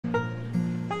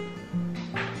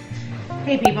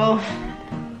Hey people,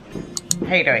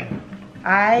 how you doing?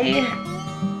 I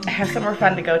have somewhere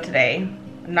fun to go today.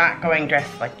 I'm not going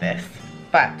dressed like this,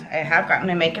 but I have gotten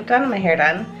my makeup done and my hair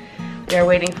done. We are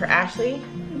waiting for Ashley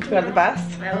to go to the bus.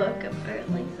 I woke up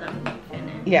early, so I'm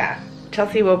finished. Yeah,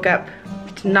 Chelsea woke up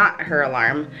to not her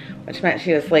alarm, which meant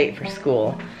she was late for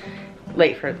school.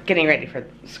 Late for getting ready for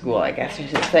school, I guess I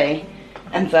should say.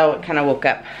 And so it kind of woke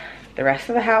up the rest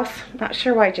of the house. Not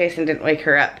sure why Jason didn't wake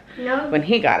her up when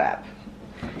he got up,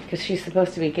 because she's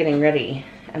supposed to be getting ready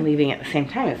and leaving at the same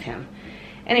time as him.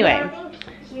 Anyway,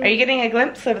 are you getting a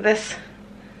glimpse of this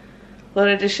load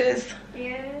of dishes?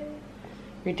 Yeah.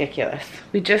 Ridiculous.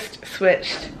 We just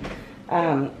switched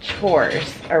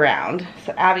chores around.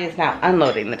 So Abby is now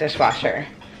unloading the dishwasher.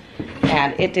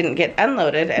 And it didn't get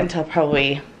unloaded until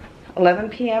probably 11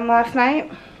 p.m. last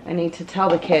night. I need to tell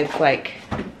the kids, like,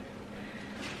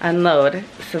 unload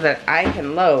so that I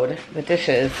can load the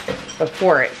dishes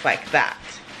before it's like that.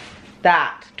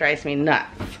 That drives me nuts.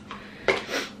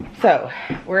 So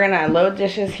we're gonna load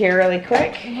dishes here really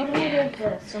quick. How do I do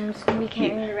this? So I'm just gonna be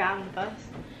carrying it around the bus.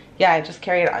 Yeah, I just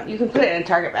carry it on. You can put it in a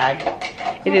Target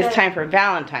bag. It is time for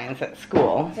Valentine's at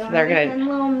school. So they're gonna. A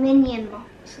little minion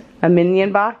box. A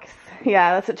minion box?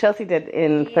 Yeah, that's what Chelsea did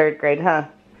in 3rd grade, huh?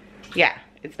 Yeah,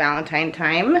 it's Valentine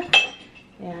time.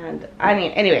 And I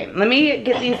mean, anyway, let me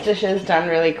get these dishes done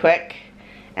really quick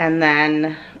and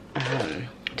then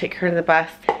take her to the bus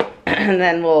and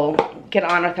then we'll get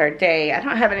on with our day. I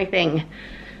don't have anything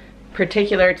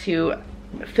particular to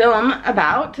film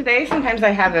about today. Sometimes I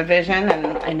have a vision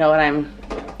and I know what I'm,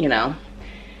 you know,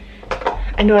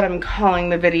 I know what I'm calling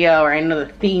the video, or I know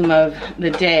the theme of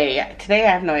the day. Today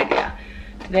I have no idea.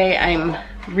 Today I'm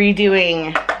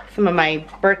redoing some of my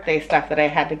birthday stuff that I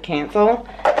had to cancel.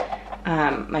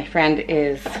 My friend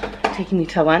is taking me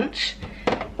to lunch,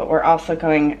 but we're also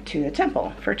going to the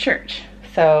temple for church.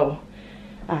 So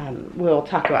we'll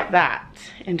talk about that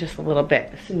in just a little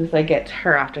bit as soon as I get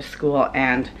her off to school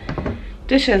and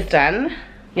dishes done.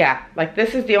 Yeah, like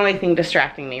this is the only thing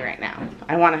distracting me right now.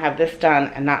 I want to have this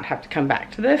done and not have to come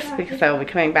back to this because I will be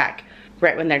coming back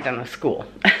right when they're done with school.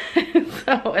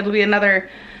 So it'll be another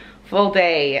full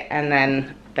day and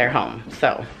then they're home.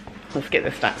 So let's get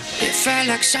this done. It felt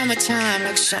like summertime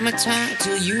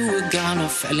till you were gone. I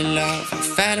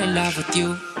fell in love with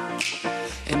you.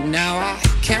 And now I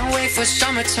can't wait for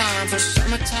summertime,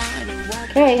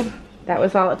 Okay, that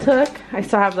was all it took. I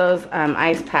still have those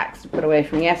ice packs to put away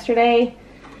from yesterday.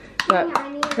 But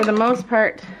for the most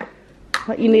part,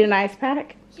 what, you need an ice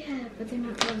pack? Yeah, but they're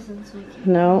not frozen, so I can't.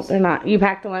 No, they're not. You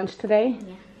packed a lunch today?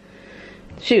 Yeah.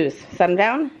 Shoes, set them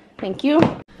down. Thank you.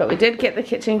 But we did get the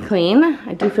kitchen clean.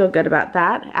 I do feel good about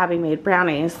that. Abby made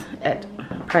brownies at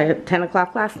probably 10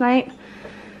 o'clock last night.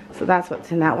 So that's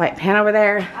what's in that white pan over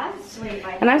there.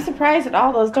 And I'm surprised that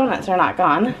all those donuts are not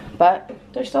gone, but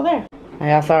they're still there.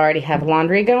 I also already have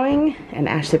laundry going, and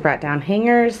Ashley brought down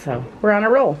hangers, so we're on a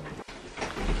roll.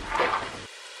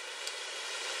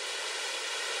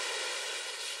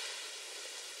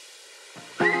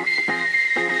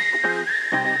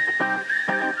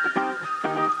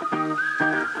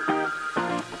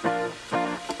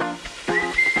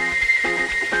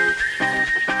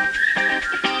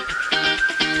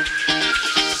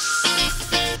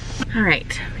 All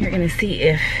right, we're gonna see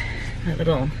if my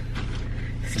little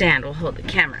stand will hold the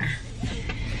camera.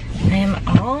 I am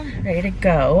all ready to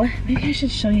go. Maybe I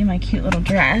should show you my cute little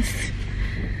dress.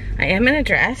 I am in a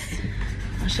dress.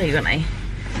 I'll show you when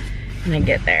I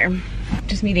get there.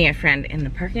 Just meeting a friend in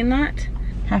the parking lot,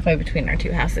 halfway between our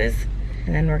two houses.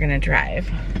 And then we're gonna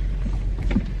drive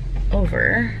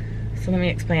over. So let me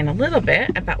explain a little bit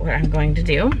about what I'm going to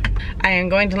do. I am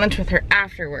going to lunch with her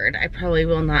afterward. I probably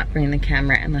will not bring the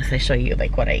camera unless I show you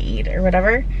like what I eat or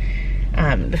whatever.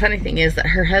 The funny thing is that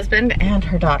her husband and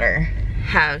her daughter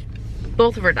have,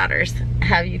 both of her daughters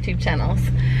have YouTube channels,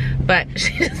 but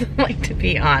she doesn't like to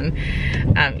be on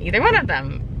either one of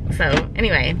them. So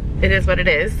anyway, it is what it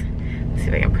is. Let's see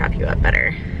if I can prop you up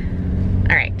better.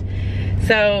 All right,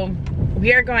 so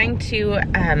we are going to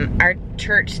our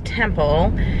church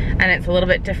temple, and it's a little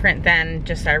bit different than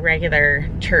just our regular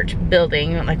church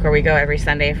building, like where we go every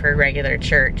Sunday for regular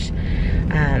church.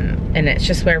 And it's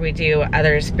just where we do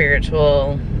other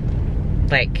spiritual,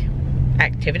 like,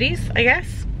 activities, I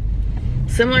guess.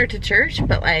 Similar to church,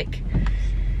 but like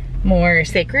more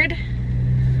sacred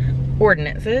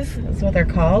ordinances is what they're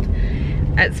called.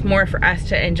 It's more for us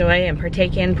to enjoy and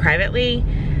partake in privately.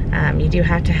 You do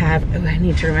have to have, oh, I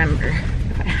need to remember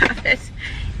if I have it.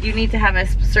 You need to have a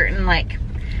certain, like,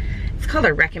 it's called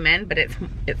a recommend, but it's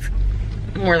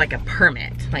more like a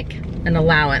permit, like an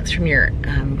allowance from your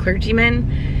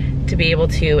clergyman to be able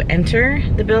to enter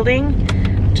the building,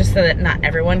 just so that not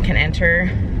everyone can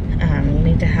enter. You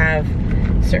need to have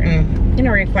certain, you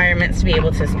know, requirements to be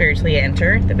able to spiritually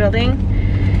enter the building.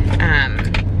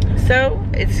 So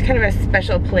it's kind of a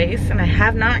special place, and I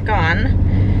have not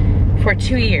gone for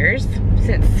 2 years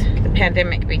since the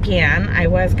pandemic began. I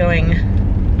was starting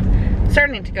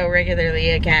to go regularly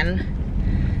again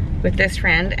with this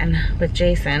friend and with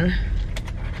Jason.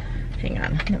 Hang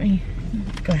on, let me,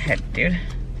 go ahead, dude.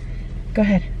 Go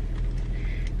ahead.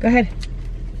 Go ahead.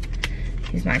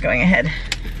 He's not going ahead.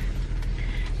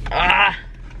 Ah!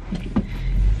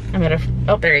 I'm at a,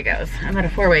 oh, there he goes. I'm at a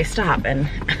 4-way stop and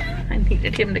I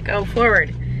needed him to go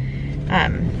forward.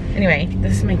 Anyway,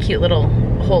 this is my cute little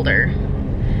holder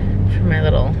for my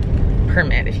little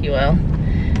permit, if you will,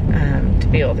 to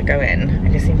be able to go in.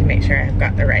 I just need to make sure I've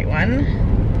got the right one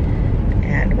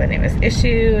and when it was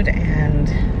issued, and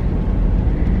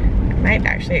it might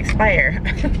actually expire.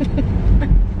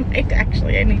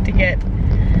 I need to get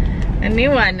a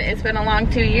new one. It's been a long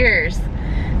 2 years.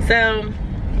 So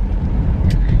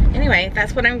anyway,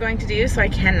 that's what I'm going to do. So I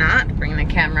cannot bring the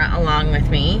camera along with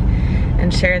me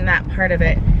and share in that part of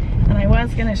it. And I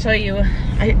was gonna show you,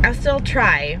 I'll still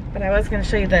try, but I was gonna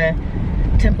show you the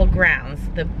temple grounds.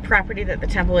 The property that the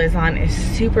temple is on is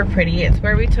super pretty. It's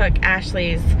where we took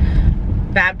Ashley's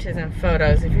baptism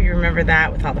photos, if you remember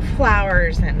that, with all the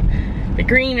flowers and the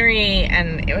greenery,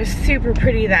 and it was super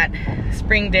pretty that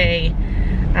spring day.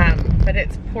 But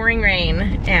it's pouring rain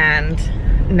and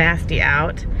nasty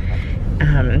out,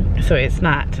 so it's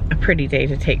not a pretty day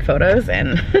to take photos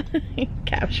and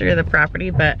capture the property,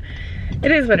 but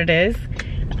it is what it is.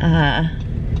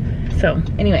 So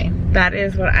anyway, that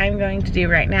is what I'm going to do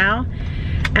right now.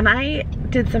 And I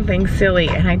did something silly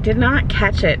and I did not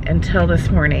catch it until this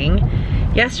morning.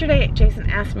 Yesterday, Jason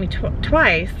asked me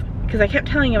twice, because I kept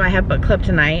telling him I have book club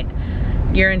tonight.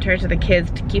 You're in charge of the kids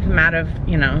to keep them out of,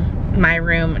 you know, my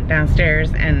room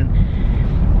downstairs. And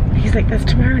he's like, that's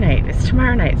tomorrow night. It's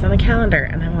tomorrow night. It's on the calendar.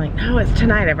 And I'm like, no, it's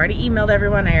tonight. I've already emailed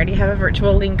everyone. I already have a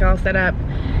virtual link all set up.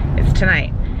 It's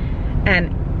tonight.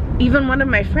 And even one of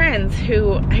my friends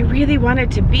who I really wanted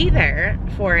to be there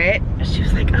for it, she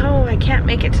was like, oh, I can't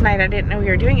make it tonight. I didn't know we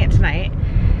were doing it tonight.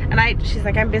 And she's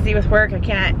like, I'm busy with work. I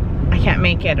can't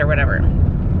make it or whatever.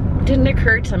 It didn't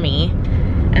occur to me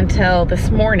until this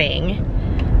morning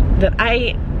that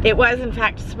it was in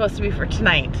fact supposed to be for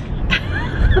tonight.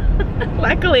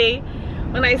 Luckily,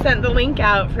 when I sent the link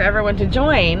out for everyone to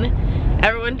join,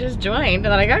 everyone just joined,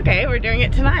 and they're like, okay, we're doing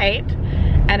it tonight.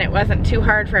 And it wasn't too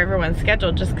hard for everyone's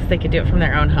schedule, just because they could do it from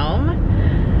their own home.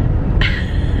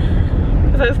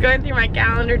 So I was going through my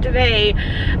calendar today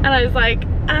and I was like,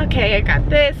 okay, I got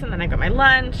this, and then I got my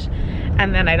lunch,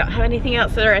 and then I don't have anything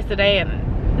else for the rest of the day,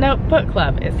 and nope, book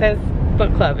club. It says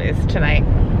book club is tonight.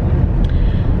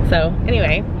 So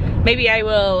anyway, maybe I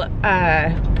will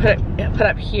put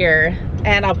up here,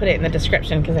 and I'll put it in the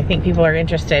description because I think people are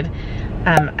interested.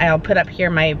 I'll put up here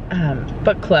my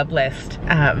book club list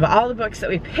of all the books that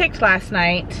we picked last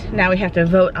night. Now we have to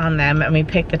vote on them, and we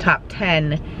pick the top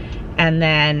 10 and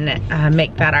then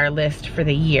make that our list for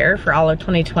the year, for all of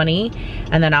 2020,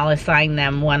 and then I'll assign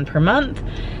them one per month.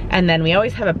 And then we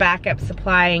always have a backup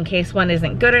supply in case one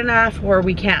isn't good enough or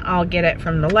we can't all get it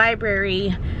from the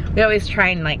library. We always try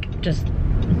and like just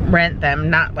rent them,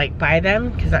 not like buy them,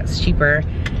 because that's cheaper.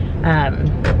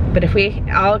 But if we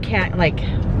all can't like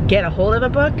get a hold of a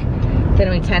book, then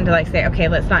we tend to like say, okay,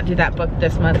 let's not do that book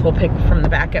this month. We'll pick from the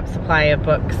backup supply of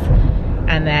books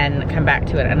and then come back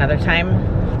to it another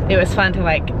time. It was fun to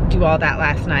like do all that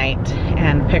last night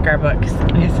and pick our books.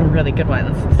 We had some really good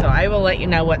ones. So I will let you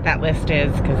know what that list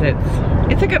is, because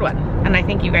it's a good one. And I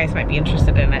think you guys might be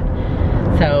interested in it.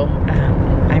 So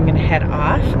I'm gonna head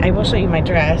off. I will show you my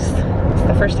dress. It's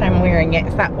the first time I'm wearing it.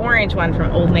 It's that orange one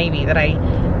from Old Navy that I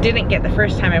didn't get the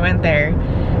first time I went there.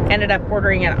 Ended up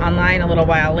ordering it online a little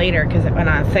while later because it went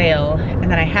on sale. And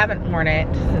then I haven't worn it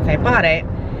since I bought it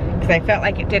because I felt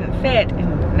like it didn't fit,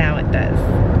 and now it does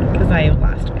because I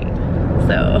lost weight.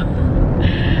 So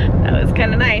that was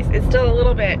kind of nice. It's still a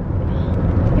little bit,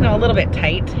 you know, a little bit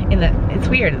tight in the, it's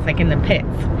weird, it's like in the pits.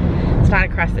 It's not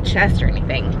across the chest or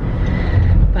anything.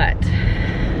 But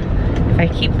if I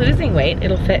keep losing weight,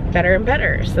 it'll fit better and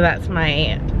better. So that's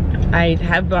my, I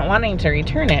have been wanting to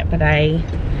return it, but I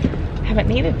haven't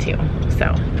needed to. So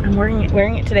I'm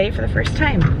wearing it today for the first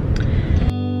time.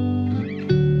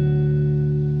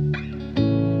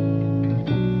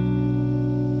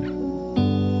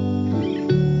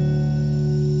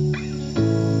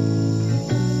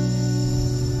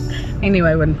 I knew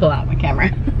I wouldn't pull out my camera.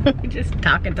 Just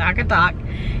talk and talk and talk.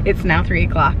 It's now 3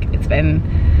 o'clock. It's been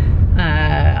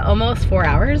almost 4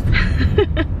 hours.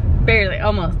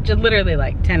 almost, just literally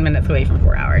like 10 minutes away from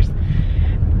 4 hours.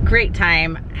 Great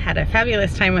time, had a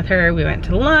fabulous time with her. We went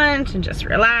to lunch and just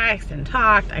relaxed and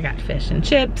talked. I got fish and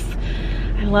chips.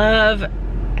 I love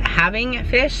having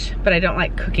fish, but I don't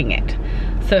like cooking it.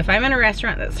 So if I'm in a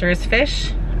restaurant that serves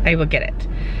fish, I will get it.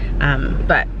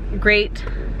 But great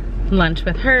lunch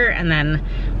with her, and then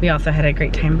we also had a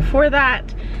great time before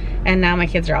that, and now my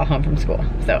kids are all home from school,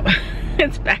 so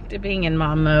it's back to being in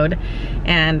mom mode.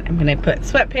 And I'm gonna put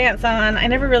sweatpants on. I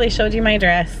never really showed you my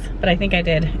dress, but I think I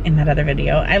did in that other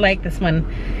video. I like this one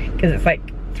because it's like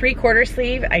 3/4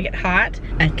 sleeve. I get hot,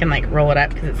 I can like roll it up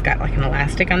because it's got like an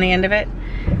elastic on the end of it.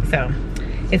 So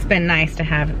it's been nice to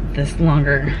have this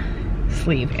longer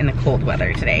sleeve in the cold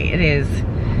weather today.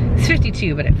 It's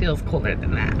 52, but it feels colder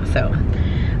than that. So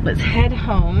let's head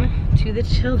home to the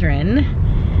children.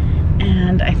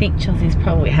 And I think Chelsea's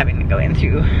probably having to go in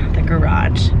through the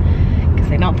garage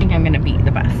because I don't think I'm gonna beat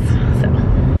the bus.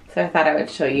 So I thought I would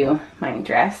show you my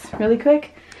dress really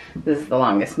quick. This is the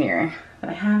longest mirror that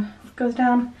I have. It goes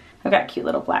down. I've got cute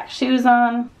little black shoes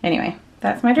on. Anyway,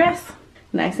 that's my dress.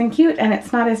 Nice and cute, and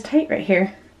it's not as tight right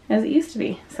here as it used to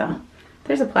be. So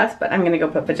there's a plus, but I'm gonna go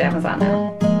put pajamas on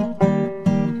now.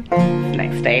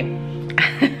 Next day.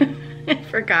 I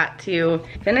forgot to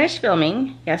finish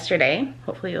filming yesterday.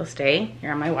 Hopefully you'll stay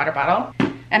here on my water bottle.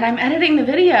 And I'm editing the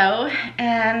video,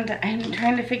 and I'm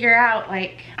trying to figure out,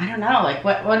 like, I don't know, like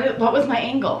what was my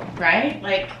angle, right?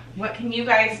 Like, what can you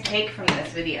guys take from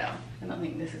this video? I don't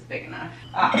think this is big enough.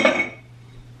 Ah,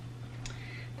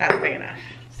 that's big enough.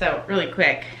 So really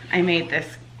quick, I made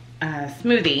this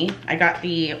smoothie. I got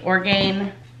the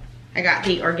Orgain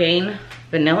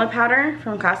vanilla powder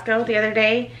from Costco the other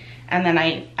day, and then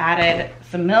I added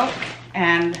some milk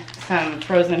and some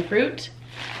frozen fruit,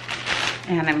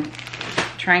 and I'm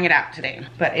trying it out today.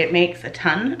 But it makes a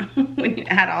ton when you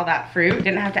add all that fruit.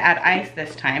 Didn't have to add ice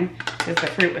this time because the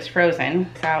fruit was frozen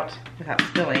without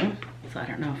spilling. So I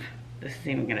don't know if this is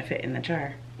even gonna fit in the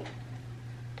jar.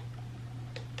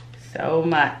 So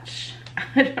much.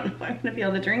 I don't know if I'm gonna be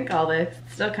able to drink all this.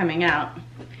 It's still coming out.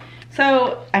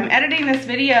 So I'm editing this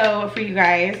video for you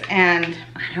guys, and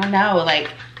I don't know, like,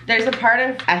 there's a part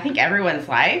of, I think, everyone's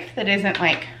life that isn't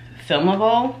like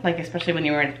filmable, like especially when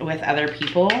you're with other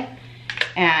people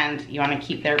and you want to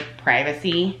keep their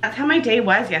privacy. That's how my day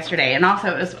was yesterday. And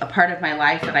also it was a part of my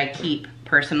life that I keep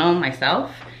personal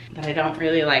myself, that I don't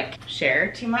really like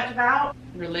share too much about.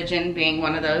 Religion being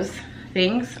one of those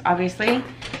things, obviously.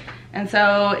 And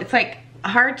so it's like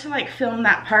hard to like film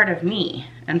that part of me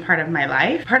and part of my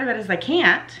life. Part of it is I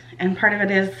can't, and part of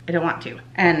it is I don't want to.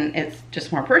 And it's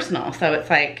just more personal. So it's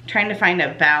like trying to find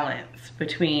a balance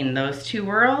between those two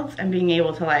worlds and being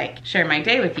able to like share my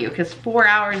day with you, because 4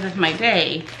 hours of my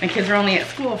day, my kids are only at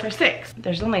school for 6.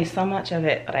 There's only so much of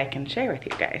it that I can share with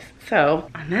you guys. So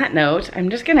on that note, I'm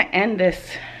just gonna end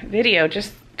this video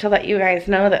just to let you guys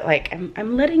know that like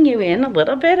I'm letting you in a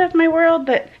little bit of my world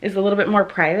that is a little bit more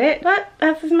private, but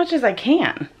that's as much as I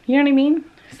can. You know what I mean?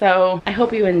 So I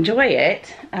hope you enjoy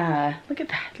it. Look at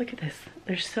that, look at this.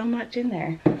 There's so much in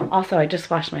there. Also, I just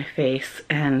washed my face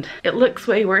and it looks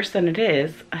way worse than it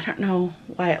is. I don't know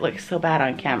why it looks so bad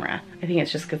on camera. I think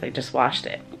it's just because I just washed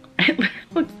it. It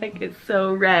looks like it's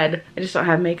so red. I just don't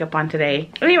have makeup on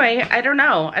today. Anyway, I don't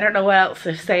know. I don't know what else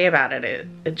to say about it.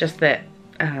 It's just that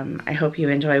I hope you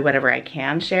enjoy whatever I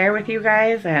can share with you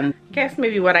guys, and I guess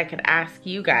maybe what I could ask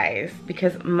you guys,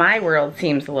 because my world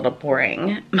seems a little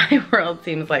boring. My world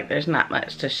seems like there's not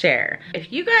much to share.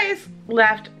 If you guys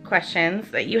left questions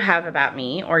that you have about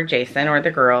me or Jason or the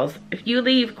girls, if you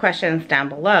leave questions down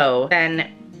below,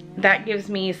 then that gives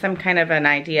me some kind of an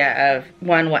idea of,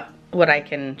 one, what I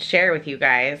can share with you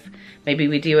guys. Maybe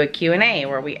we do a Q&A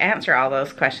where we answer all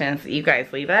those questions that you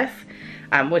guys leave us.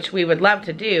 Which we would love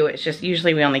to do. It's just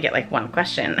usually we only get like one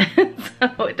question.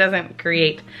 So it doesn't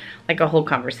create like a whole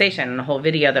conversation and a whole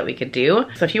video that we could do.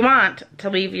 So if you want to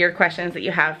leave your questions that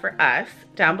you have for us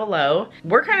down below,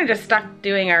 we're kind of just stuck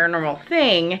doing our normal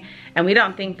thing, and we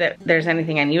don't think that there's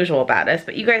anything unusual about us,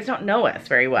 but you guys don't know us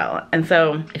very well. And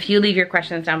so if you leave your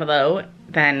questions down below,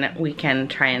 then we can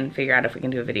try and figure out if we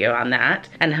can do a video on that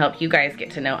and help you guys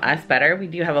get to know us better. We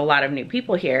do have a lot of new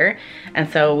people here, and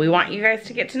so we want you guys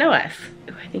to get to know us.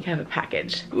 Ooh, I think I have a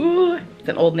package. Ooh, it's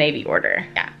an Old Navy order.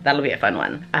 Yeah, that'll be a fun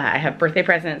one. I have birthday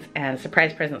presents and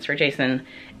surprise presents for Jason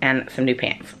and some new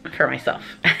pants for myself.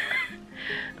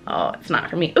 Oh, it's not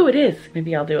for me. Oh, it is.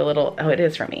 Maybe I'll do a little, oh, it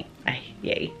is for me.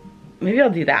 Yay. Maybe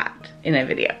I'll do that in a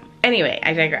video. Anyway,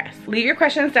 I digress. Leave your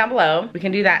questions down below. We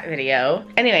can do that video.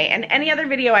 Anyway, and any other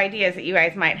video ideas that you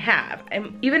guys might have.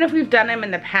 And even if we've done them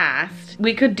in the past,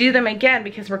 we could do them again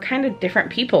because we're kind of different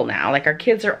people now. Like our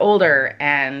kids are older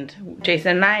and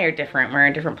Jason and I are different. We're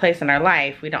in a different place in our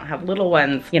life. We don't have little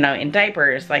ones, you know, in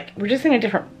diapers. Like we're just in a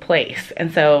different place.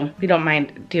 And so we don't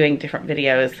mind doing different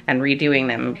videos and redoing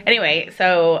them. Anyway,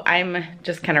 so I'm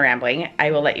just kind of rambling.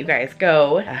 I will let you guys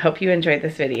go. I hope you enjoyed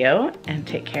this video and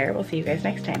take care. We'll see you guys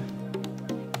next time.